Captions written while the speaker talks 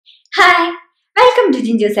Hi, welcome to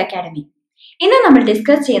Ginju's Academy. ഇന്ന് നമ്മൾ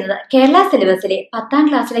discuss ചെയ്യുന്നത് കേരള സിലബസിലെ 10ാം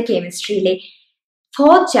ക്ലാസ്സിലെ കെമിസ്ട്രിയിലെ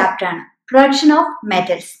 4th ചാപ്റ്റർ ആണ്, പ്രൊഡക്ഷൻ ഓഫ്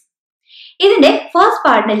മെറ്റൽസ്. ഇതിന്റെ ഫസ്റ്റ്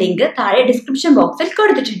പാർട്ടിന്റെ ലിങ്ക് താഴെ ഡിസ്ക്രിപ്ഷൻ ബോക്സിൽ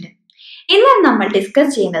കൊടുത്തിട്ടുണ്ട്. ഇന്ന് നമ്മൾ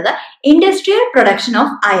ഡിസ്കസ് ചെയ്യുന്നത് industrial production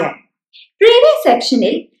of iron. Previous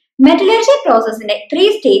സെക്ഷനിൽ മെറ്റലർജി പ്രോസസ്സിന്റെ 3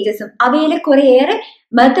 സ്റ്റേജസും അവയിലെ കുറേയേറെ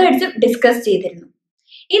മെത്തേഡ്സും ഡിസ്കസ് ചെയ്തിരുന്നു.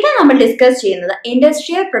 ഇത് നമ്മൾ ഡിസ്കസ് ചെയ്യുന്നത്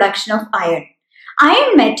industrial production of iron. Iron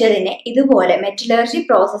മെറ്റലിനെ ഇതുപോലെ metallurgy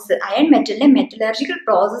process, iron മെറ്റലിന്റെ metallurgical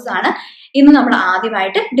process ആണ് ഇന്ന് നമ്മൾ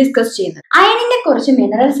ആദ്യമായിട്ട് ഡിസ്കസ് ചെയ്യുന്നത്. അയണിന്റെ കുറച്ച്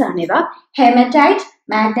മിനറൽസ് ആണ് ഇവ: ഹെമറ്റൈറ്റ്,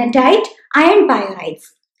 മാഗ്നറ്റൈറ്റ്, അയൺ പൈറൈറ്റ്സ്.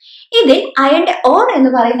 ഇതിൽ അയണിന്റെ ഓർ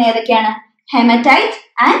എന്ന് പറയുന്ന ഏതൊക്കെയാണ്? Haematite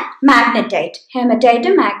and magnetite.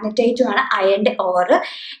 ഹെമറ്റൈറ്റും മാഗ്നറ്റൈറ്റും ആണ് അയണിന്റെ ഓർ.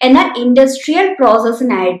 എന്നാൽ ഇൻഡസ്ട്രിയൽ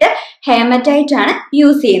പ്രോസസ്സിനായിട്ട് ഹെമറ്റൈറ്റ് ആണ്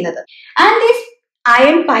യൂസ് ചെയ്യുന്നത്. And this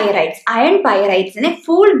iron പൈറൈറ്റ്സിനെ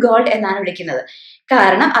full gold എന്നാണ് വിളിക്കുന്നത്.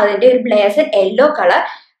 കാരണം അതിന്റെ ഒരു ബ്ലേസഡ് യെല്ലോ കളർ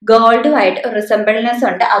ഗോൾഡുമായിട്ട് റിസംബിൾനെസ്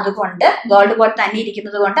ഉണ്ട്. അതുകൊണ്ട് ഗോൾഡ് പോലെ തന്നെ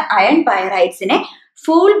ഇരിക്കുന്നത് കൊണ്ട് അയൺ പൈറൈറ്റ്സിനെ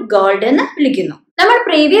ഫുൾ ഗോൾഡ് എന്ന് വിളിക്കുന്നു. നമ്മൾ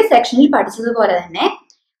പ്രീവിയസ് സെക്ഷനിൽ പഠിച്ചതുപോലെ തന്നെ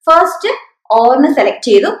ഫസ്റ്റ് ഓറിന് സെലക്ട്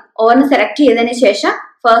ചെയ്തു. ഓറിന് സെലക്ട് ചെയ്തതിന് ശേഷം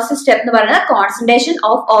ഫസ്റ്റ് സ്റ്റെപ്പ് എന്ന് പറയുന്നത് കോൺസെൻട്രേഷൻ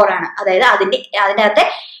ഓഫ് ഓർ ആണ്. അതായത് അതിനകത്തെ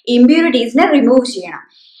ഇമ്പ്യൂരിറ്റീസിനെ റിമൂവ് ചെയ്യണം.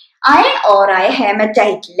 അയൺ ഓറായ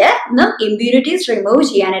ഹെമറ്റൈറ്റിൽ നിന്നും ഇമ്പ്യൂരിറ്റീസ് റിമൂവ്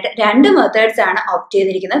ചെയ്യാനായിട്ട് 2 മെത്തേഡ്സ് ആണ് ഓപ്റ്റ്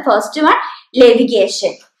ചെയ്തിരിക്കുന്നത്. ഫസ്റ്റ് വൺ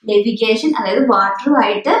ലെവിഗേഷൻ, അതായത്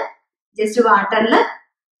വാട്ടറുമായിട്ട് ജസ്റ്റ് വാട്ടറിൽ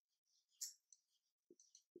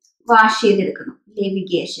വാഷ് ചെയ്തെടുക്കുന്നു.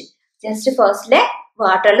 ലെവിഗേഷൻ ജസ്റ്റ് ഫസ്റ്റിലെ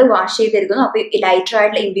വാട്ടറിൽ വാഷ് ചെയ്തെടുക്കുന്നു. അപ്പൊ ലൈറ്റർ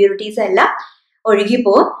ആയിട്ടുള്ള ഇമ്പ്യൂരിറ്റീസ് എല്ലാം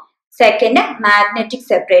ഒഴുകിപ്പോവും. സെക്കൻഡ് മാഗ്നറ്റിക്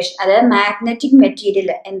സെപ്പറേഷൻ, അതായത് മാഗ്നറ്റിക് മെറ്റീരിയൽ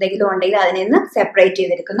എന്തെങ്കിലും ഉണ്ടെങ്കിൽ അതിൽ നിന്ന് സെപ്പറേറ്റ്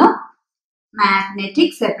ചെയ്തെടുക്കുന്നു.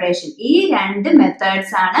 Magnetic separation. ഈ 2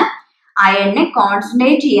 മെത്തേഡ്സ് ആണ് അയണിനെ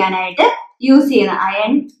കോൺസെൻട്രേറ്റ് ചെയ്യാനായിട്ട് യൂസ് ചെയ്യുന്നത്.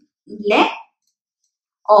 അയണിലെ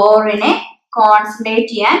ഓറിനെ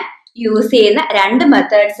കോൺസെൻട്രേറ്റ് ചെയ്യാൻ യൂസ് ചെയ്യുന്ന 2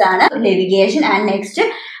 മെത്തേഡ്സ് ആണ് levigation and next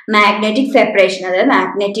magnetic separation. അതായത്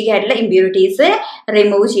മാഗ്നറ്റിക് ആയിട്ടുള്ള ഇമ്പ്യൂരിറ്റീസ്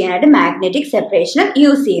റിമൂവ് ചെയ്യാനായിട്ട് മാഗ്നറ്റിക് സെപ്പറേഷൻ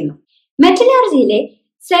യൂസ് ചെയ്യുന്നു. മെറ്റലർജിയിലെ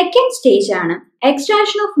സെക്കൻഡ് സ്റ്റേജ് ആണ്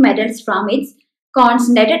extraction of metals from it's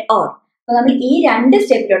concentrated or. അപ്പൊ നമ്മൾ ഈ 2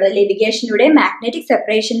 സ്റ്റെപ്പിലൂടെ, ലെവിഗേഷനിലൂടെ മാഗ്നറ്റിക്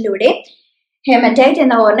സെപ്പറേഷനിലൂടെ ഹെമറ്റൈറ്റ്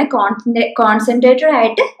എന്ന ഓറിനെ കോൺസെൻട്രേറ്റഡ്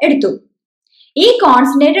ആയിട്ട് എടുത്തു. ഈ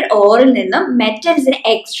കോൺസെൻട്രേറ്റഡ് ഓറിൽ നിന്നും മെറ്റൽസിനെ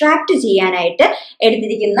എക്സ്ട്രാക്ട് ചെയ്യാനായിട്ട്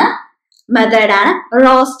എടുത്തിരിക്കുന്ന മെത്തേഡാണ്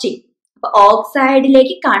റോസ്റ്റിംഗ്. അപ്പൊ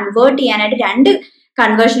ഓക്സൈഡിലേക്ക് കൺവേർട്ട് ചെയ്യാനായിട്ട് 2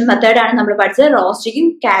 കൺവേർഷൻ മെത്തേഡാണ് നമ്മൾ പഠിച്ചത്, റോസ്റ്റിംഗും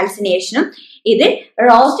കാൽസിനേഷനും. ഇതിൽ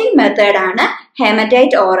റോസ്റ്റിംഗ് മെത്തേഡാണ്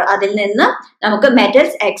ഹെമറ്റൈറ്റ് ഓർ അതിൽ നിന്ന് നമുക്ക്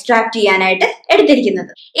മെറ്റൽസ് എക്സ്ട്രാക്ട് ചെയ്യാനായിട്ട്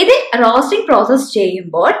എടുത്തിരിക്കുന്നത്. ഇതിൽ റോസ്റ്റിംഗ് പ്രോസസ്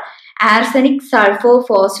ചെയ്യുമ്പോൾ ആർസനിക്, സൾഫർ,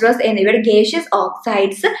 ഫോസ്ഫറസ് എന്നിവയുടെ ഗേഷ്യസ്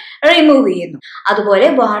ഓക്സൈഡ്സ് റിമൂവ് ചെയ്യുന്നു. അതുപോലെ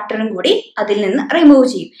വാട്ടറും കൂടി അതിൽ നിന്ന് റിമൂവ്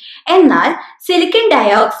ചെയ്യും. എന്നാൽ സിലിക്കൺ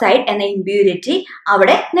ഡയോക്സൈഡ് എന്ന ഇമ്പ്യൂരിറ്റി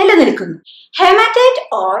അവിടെ നിലനിൽക്കുന്നു. ഹെമറ്റൈറ്റ്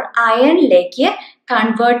ഓർ അയണിലേക്ക്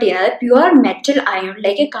കൺവേർട്ട് ചെയ്യുന്നത്, പ്യുവർ മെറ്റൽ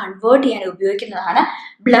അയണിലേക്ക് കൺവേർട്ട് ചെയ്യാൻ ഉപയോഗിക്കുന്നതാണ്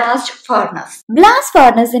ബ്ലാസ്റ്റ് ഫർണസ്. ബ്ലാസ്റ്റ്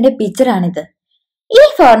ഫർണസിന്റെ പിക്ചർ ആണിത്. ഈ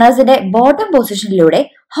ഫർണസിന്റെ ബോട്ടം പൊസിഷനിലൂടെ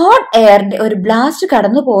ഹോട്ട് എയറിന്റെ ഒരു ബ്ലാസ്റ്റ്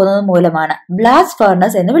കടന്നു പോകുന്നത് മൂലമാണ് ബ്ലാസ്റ്റ്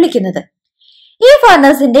ഫർണസ് എന്ന് വിളിക്കുന്നത്. ഈ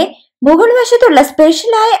ഫർണസിന്റെ മുകൾ വശത്തുള്ള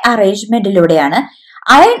സ്പെഷ്യലായ അറേഞ്ച്മെന്റിലൂടെയാണ്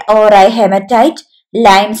അയൺ ഓറായ ഹെമറ്റൈറ്റ്,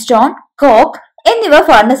 ലൈംസ്റ്റോൺ, കോക്ക് എന്നിവ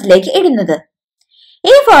ഫർണസിലേക്ക് ഇടുന്നത്.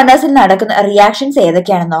 ഈ ഫർണസിൽ നടക്കുന്ന റിയാക്ഷൻസ്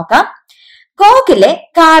ഏതൊക്കെയാണെന്ന് നോക്കാം. കോക്കിലെ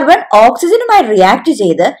കാർബൺ ഓക്സിജനുമായി റിയാക്ട്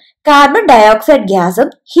ചെയ്ത് കാർബൺ ഡയോക്സൈഡ് ഗ്യാസും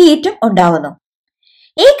ഹീറ്റും ഉണ്ടാവുന്നു.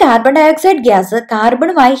 ഈ കാർബൺ ഡയോക്സൈഡ് ഗ്യാസ്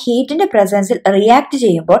കാർബണുമായി ഹീറ്റിന്റെ പ്രസൻസിൽ റിയാക്ട്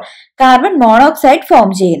ചെയ്യുമ്പോൾ കാർബൺ മോണോക്സൈഡ് ഫോം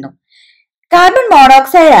ചെയ്യുന്നു. കാർബൺ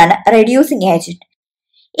മോണോക്സൈഡ് ആണ് റെഡ്യൂസിംഗ് ഏജന്റ്.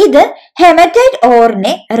 ഇത് ഹെമറ്റൈറ്റ്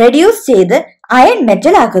ഓറിനെ റെഡ്യൂസ് ചെയ്ത് അയൺ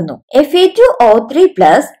മെറ്റൽ ആക്കുന്നു.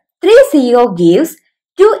 Fe2O3+ 3CO gives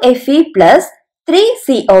 2Fe+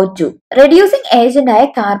 3CO2. Reducing agent ആയ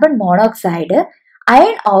കാർബൺ മോണോക്സൈഡ്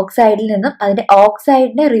അയൺ ഓക്സൈഡിൽ നിന്നും അതിന്റെ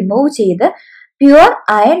ഓക്സൈഡിനെ റിമൂവ് ചെയ്ത് പ്യുവർ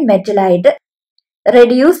അയൺ മെറ്റലായിട്ട്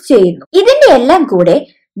റെഡ്യൂസ് ചെയ്യുന്നു. ഇതിന്റെ എല്ലാം കൂടെ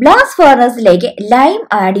ബ്ലാസ്റ്റ് ഫർണസിലേക്ക് ലൈം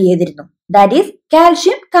ആഡ് ചെയ്തിരുന്നു, that is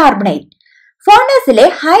calcium carbonate. ഫർണസിലെ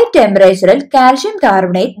high ടെമ്പറേച്ചറിൽ കാൽഷ്യം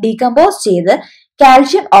കാർബണേറ്റ് ഡീകമ്പോസ് ചെയ്ത്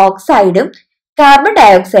കാൽഷ്യം ഓക്സൈഡും കാർബൺ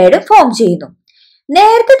ഡയോക്സൈഡും ഫോം ചെയ്യുന്നു.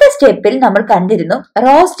 നേരത്തെ സ്റ്റെപ്പിൽ നമ്മൾ കണ്ടിരുന്നു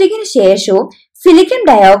റോസ്റ്റിംഗിന് ശേഷവും സിലിക്കൺ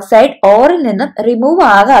ഡയോക്സൈഡ് ഓറിൽ നിന്നും റിമൂവ്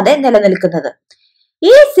ആകാതെ നിലനിൽക്കുന്നത്.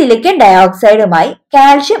 ഈ സിലിക്കൺ ഡയോക്സൈഡുമായി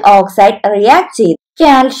കാൽഷ്യം ഓക്സൈഡ് റിയാക്ട് ചെയ്ത്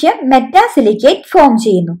കാൽഷ്യം മെറ്റാസിലിക്കേറ്റ് ഫോം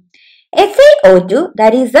ചെയ്യുന്നു. SiO2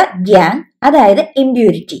 that is the gang, അതായത്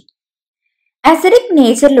ഇമ്പ്യൂരിറ്റി. അസിഡിക്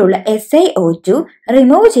നേച്ചറിലുള്ള SiO2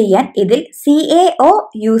 റിമൂവ് ചെയ്യാൻ ഇതിൽ CaO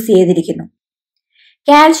യൂസ് ചെയ്തിരിക്കുന്നു.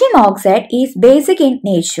 Calcium oxide is basic in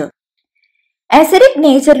nature. Acidic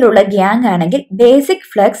നേച്ചറിലുള്ള gang ആണെങ്കിൽ ബേസിക്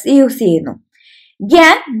ഫ്ലക്സ് യൂസ് ചെയ്യുന്നു.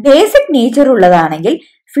 ഗ്യാങ് ബേസിക് നേച്ചർ ഉള്ളതാണെങ്കിൽ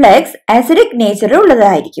flux acidic nature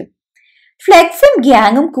ഉള്ളതായിരിക്കും. ഫ്ലക്സും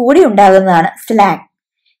ഗ്യാങ്ങും കൂടി ഉണ്ടാകുന്നതാണ് slag.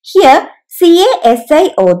 Here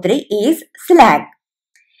CaSiO3 is slag.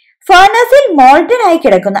 ഫർണസിൽ molten ആയി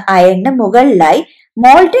കിടക്കുന്ന അയണിന് മുകളിലായി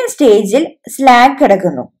മോൾട്ടൺ സ്റ്റേജിൽ സ്ലാഗ്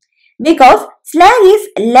കിടക്കുന്നു. Because slag is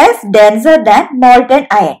less denser than molten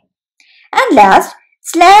iron. And last,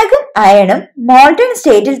 സ്ലാഗും അയണും molten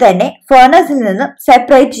സ്റ്റേറ്റിൽ തന്നെ ഫർണസിൽ നിന്നും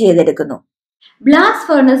സെപ്പറേറ്റ് ചെയ്തെടുക്കുന്നു. ബ്ലാസ്റ്റ്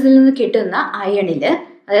ഫർണസിൽ നിന്ന് കിട്ടുന്ന അയണില്,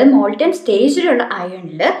 അതായത് മോൾട്ടൺ സ്റ്റേജിലുള്ള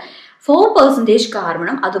അയണില് 4%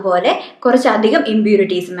 കാർബണും അതുപോലെ കുറച്ചധികം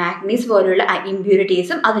ഇമ്പ്യൂരിറ്റീസ്, മാഗ്നീസ് പോലുള്ള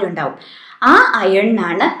ഇമ്പ്യൂരിറ്റീസും അതിലുണ്ടാവും. ആ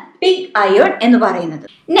അയണിനാണ് പിഗ് അയൺ എന്ന് പറയുന്നത്.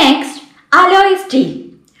 Next, alloy steel.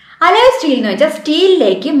 Alloy steel എന്ന് വെച്ചാൽ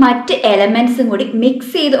സ്റ്റീലിലേക്ക് മറ്റ് എലമെന്റ്സും കൂടി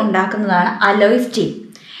മിക്സ് ചെയ്ത് ഉണ്ടാക്കുന്നതാണ് alloy steel.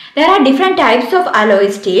 There are different types of alloy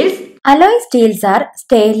steels. Alloy steels are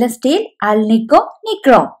stainless steel, alnico,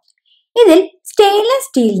 nichrome. ഇതിൽ സ്റ്റെയിൻലെസ്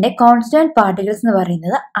സ്റ്റീലിന്റെ കോൺസ്റ്റന്റ് പാർട്ടിക്കിൾസ് എന്ന്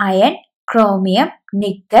പറയുന്നത് iron, chromium,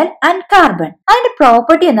 nickel and carbon. അതിന്റെ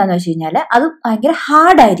പ്രോപ്പർട്ടി എന്താണെന്ന് വെച്ച് കഴിഞ്ഞാൽ അത് ഭയങ്കര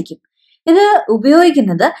ഹാർഡ് ആയിരിക്കും. ഇത്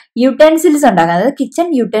ഉപയോഗിക്കുന്നത് യൂട്ടൻസിൽസ് ഉണ്ടാക്കാൻ, അതായത് കിച്ചൺ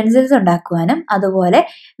യൂട്ടൻസിൽസ് ഉണ്ടാക്കുവാനും അതുപോലെ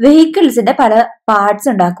വെഹിക്കിൾസിന്റെ പല പാർട്സ്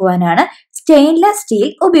ഉണ്ടാക്കുവാനാണ് സ്റ്റെയിൻലെസ് സ്റ്റീൽ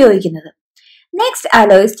ഉപയോഗിക്കുന്നത്. Next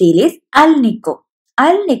alloy steel is alnico.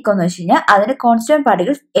 Alnico എന്ന് വെച്ച് കഴിഞ്ഞാൽ അതിന്റെ constant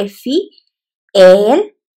particles Fe, Al,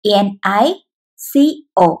 Ni,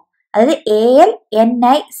 Co. അതായത് Al,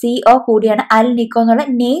 Ni, Co കൂടിയാണ് അൽനിക്കോ എന്നുള്ള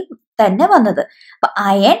നെയിം തന്നെ വന്നത്. അപ്പൊ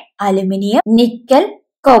അയൺ, അലുമിനിയം, നിക്കൽ,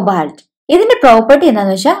 കൊബാൾട്ട്. ഇതിന്റെ പ്രോപ്പർട്ടി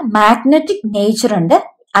എന്താണെന്ന് വെച്ചാൽ മാഗ്നറ്റിക് നേച്ചർ ഉണ്ട്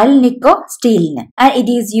alnico സ്റ്റീലിന്. And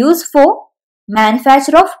it is use for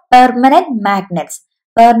manufacture of permanent magnets.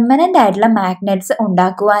 Permanent ആയിട്ടുള്ള മാഗ്നറ്റ്സ്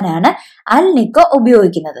ഉണ്ടാക്കുവാനാണ് അൽനിക്കോ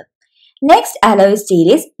ഉപയോഗിക്കുന്നത്. Next alloy steel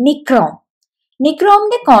is nichrome.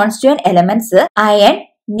 നിക്രോമിന്റെ constituent elements iron,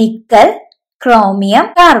 nickel, chromium,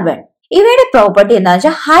 carbon. ഇവയുടെ property എന്താണെന്ന്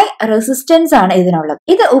വെച്ചാൽ high resistance ആണ് ഇതിനുള്ളത്.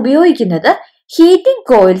 ഇത് ഉപയോഗിക്കുന്നത് ഹീറ്റിംഗ്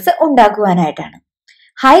കോയിൽസ് ഉണ്ടാക്കുവാനായിട്ടാണ്.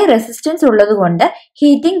 ഹൈ റെസിസ്റ്റൻസ് ഉള്ളത് കൊണ്ട്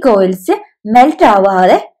ഹീറ്റിംഗ് കോയിൽസ് മെൽറ്റ്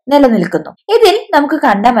ആവാതെ നിലനിൽക്കുന്നു. ഇതിൽ നമുക്ക്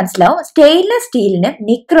കണ്ടാൽ മനസ്സിലാവും സ്റ്റെയിൻലെസ് സ്റ്റീലിനും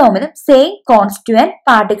നിക്രോമിനും സെയിം കോൺസ്റ്റുവന്റ്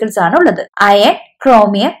പാർട്ടിക്കിൾസ് ആണ് ഉള്ളത്, അയൺ,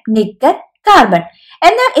 ക്രോമിയം, നിക്കൽ, കാർബൺ.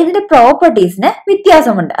 എന്നാൽ ഇതിന്റെ പ്രോപ്പർട്ടീസിന്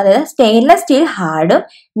വ്യത്യാസമുണ്ട്. അതായത് സ്റ്റെയിൻലെസ് സ്റ്റീൽ ഹാർഡും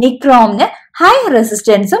നിക്രോമിന് ഹൈ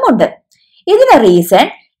റെസിസ്റ്റൻസും ഉണ്ട്. ഇതിന് റീസൺ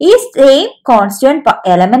ഈ സെയിം കോൺസ്റ്റുവന്റ്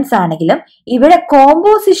എലമെന്റ്സ് ആണെങ്കിലും ഇവിടെ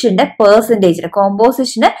കോമ്പോസിഷന്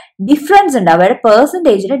ഡിഫറൻസ് ഉണ്ട്. അവയുടെ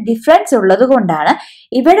പെർസെന്റേജിന് ഡിഫറൻസ് ഉള്ളത് കൊണ്ടാണ്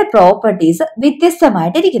ഇവയുടെ properties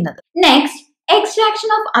വ്യത്യസ്തമായിട്ടിരിക്കുന്നത്. Next, extraction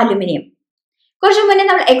of aluminium. കുറച്ചു മുന്നേ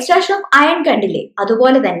നമ്മൾ എക്സ്ട്രാക്ഷൻ ഓഫ് അയൺ കണ്ടില്ലേ,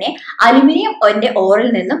 അതുപോലെ തന്നെ അലുമിനിയം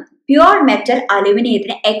ഓറിൽ നിന്നും പ്യുവർ മെറ്റൽ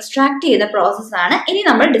അലുമിനിയത്തിനെ എക്സ്ട്രാക്ട് ചെയ്യുന്ന പ്രോസസ് ആണ് ഇനി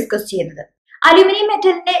നമ്മൾ ഡിസ്കസ് ചെയ്യുന്നത്. അലുമിനിയം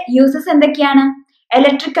മെറ്റലിന്റെ യൂസസ് എന്തൊക്കെയാണ്?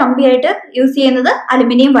 ഇലക്ട്രിക് കമ്പി ആയിട്ട് യൂസ് ചെയ്യുന്നത്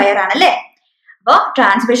അലുമിനിയം വയർ ആണ് അല്ലെ. അപ്പോൾ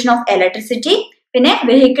ട്രാൻസ്മിഷൻ ഓഫ് ഇലക്ട്രിസിറ്റി, പിന്നെ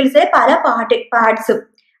വെഹിക്കിൾസിലെ പല പാർട്സും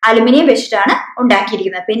അലുമിനിയം വെച്ചിട്ടാണ്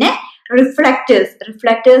ഉണ്ടാക്കിയിരിക്കുന്നത്. പിന്നെ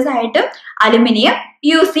റിഫ്ലക്ടേഴ്സ് ആയിട്ടും അലുമിനിയം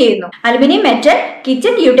യൂസ് ചെയ്യുന്നു. Aluminium metal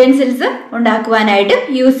kitchen utensils ഉണ്ടാക്കുവാനായിട്ട്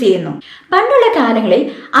use ചെയ്യുന്നു. പണ്ടുള്ള കാലങ്ങളിൽ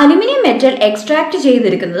അലുമിനിയം മെറ്റൽ എക്സ്ട്രാക്ട്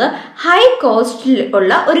ചെയ്തെടുക്കുന്നത് ഹൈ കോസ്റ്റിൽ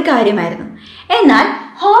ഉള്ള ഒരു കാര്യമായിരുന്നു. എന്നാൽ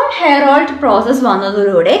ഹോട്ട് ഹെറോൾഡ് പ്രോസസ്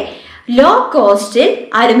വന്നതോടെ ലോ കോസ്റ്റിൽ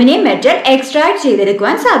അലുമിനിയം മെറ്റൽ എക്സ്ട്രാക്ട്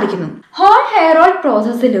ചെയ്തെടുക്കുവാൻ സാധിക്കുന്നു. ഹോട്ട് ഹെറോൾഡ്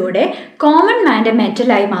പ്രോസസ്സിലൂടെ കോമൺ മാൻഡ്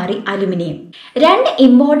മെറ്റലായി മാറി അലുമിനിയം. രണ്ട്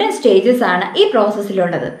ഇമ്പോർട്ടൻറ്റ് സ്റ്റേജസ് ആണ് ഈ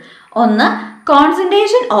പ്രോസസ്സിലുള്ളത്. ഒന്ന്,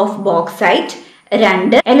 കോൺസെൻട്രേഷൻ ഓഫ് ബോക്സൈറ്റ്.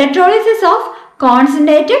 രണ്ട്, electrolysis of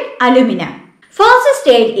concentrated alumina. First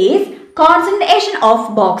stage is concentration of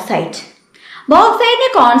bauxite. ബോക്സൈറ്റിനെ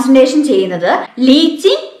concentration ചെയ്യുന്നത്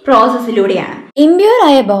ലീച്ചിങ് പ്രോസസ്സിലൂടെയാണ്. ഇംപ്യൂർ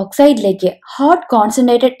ആയ ബോക്സൈറ്റിലേക്ക് hot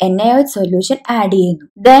concentrated NaOH solution add ചെയ്യുന്നു.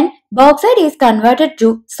 Then bauxite is converted to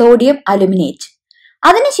sodium aluminate.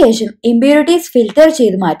 അതിനുശേഷം impurities filter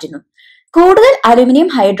ചെയ്ത് മാറ്റുന്നു. കൂടുതൽ അലുമിനിയം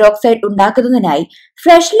ഹൈഡ്രോക്സൈഡ് ഉണ്ടാക്കുന്നതിനായി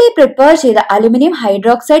ഫ്രഷ്ലി പ്രിപ്പയർ ചെയ്ത aluminium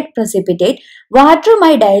hydroxide precipitate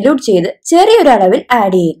വാട്ടറുമായി dilute ചെയ്ത് ചെറിയൊരു അളവിൽ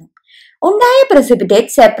ആഡ് ചെയ്യുന്നു. ഉണ്ടായ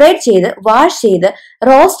പ്രസിപ്പിറ്റേറ്റ് സെപ്പറേറ്റ് ചെയ്ത് വാഷ് ചെയ്ത്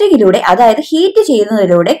റോസ്റ്റിംഗിലൂടെ, അതായത് ഹീറ്റ്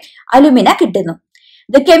ചെയ്യുന്നതിലൂടെ അലുമിന കിട്ടുന്നു.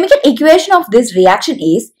 The chemical equation of this reaction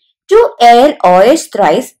is 2AlOH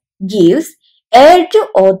thrice gives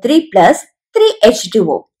Al2O3 plus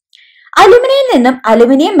 3H2O. അലുമിനിയിൽ നിന്നും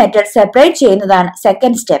അലുമിനിയം മെറ്റൽ സെപ്പറേറ്റ് ചെയ്യുന്നതാണ്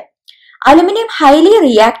second step. Aluminium highly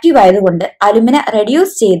reactive ആയതുകൊണ്ട് അലുമിന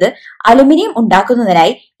റെഡ്യൂസ് ചെയ്ത് അലുമിനിയം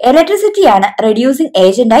ഉണ്ടാക്കുന്നതിനായി ഇലക്ട്രിസിറ്റിയാണ് റെഡ്യൂസിംഗ്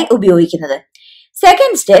ഏജന്റായി ഉപയോഗിക്കുന്നത്.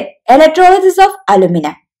 Second step, electrolysis of alumina.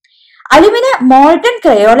 Alumina molten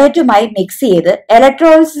ക്രയോളൈറ്റുമായി mix ചെയ്ത്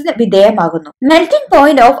ഇലക്ട്രോളിസിന് വിധേയമാകുന്നു. Melting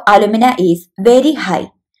point of alumina is very high.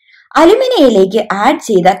 അലുമിനയിലേക്ക് add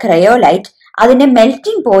ചെയ്ത cryolite അതിന്റെ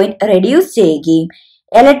melting point reduce ചെയ്യുകയും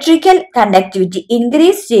electrical conductivity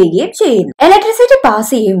increase ചെയ്യുകയും ചെയ്യുന്നു. ഇലക്ട്രിസിറ്റി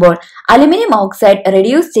പാസ് ചെയ്യുമ്പോൾ അലുമിനിയം ഓക്സൈഡ്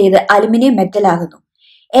റെഡ്യൂസ് ചെയ്ത് അലുമിനിയം മെറ്റൽ ആകുന്നു.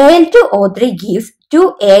 Al2O3 gives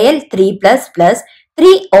 2Al3++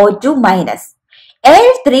 3O2-.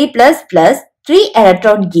 Al3++ 3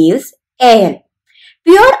 electron gives Al.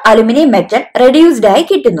 Pure aluminium metal reduced ആയി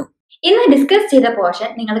കിട്ടുന്നു. ഇന്ന് ഡിസ്കസ് ചെയ്ത പോർഷൻ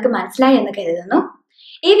നിങ്ങൾക്ക് മനസ്സിലായി എന്ന് കരുതുന്നു.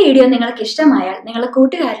 ഈ വീഡിയോ നിങ്ങൾക്ക് ഇഷ്ടമായാൽ നിങ്ങളുടെ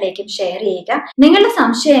കൂട്ടുകാരിലേക്കും ഷെയർ ചെയ്യുക. നിങ്ങളുടെ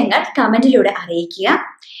സംശയങ്ങൾ കമന്റിലൂടെ അറിയിക്കുക.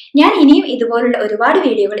 ഞാൻ ഇനിയും ഇതുപോലുള്ള ഒരുപാട്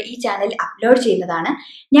വീഡിയോകൾ ഈ ചാനലിൽ അപ്ലോഡ് ചെയ്യുന്നതാണ്.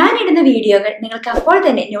 ഞാൻ ഇടുന്ന വീഡിയോകൾ നിങ്ങൾക്ക് അപ്പോൾ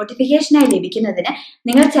തന്നെ നോട്ടിഫിക്കേഷനായി ലഭിക്കുന്നതിന്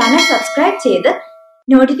നിങ്ങൾ ചാനൽ സബ്സ്ക്രൈബ് ചെയ്ത്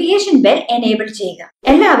നോട്ടിഫിക്കേഷൻ ബെൽ എനേബിൾ ചെയ്യുക.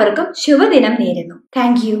 എല്ലാവർക്കും ശുഭദിനം നേരുന്നു.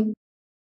 Thank you.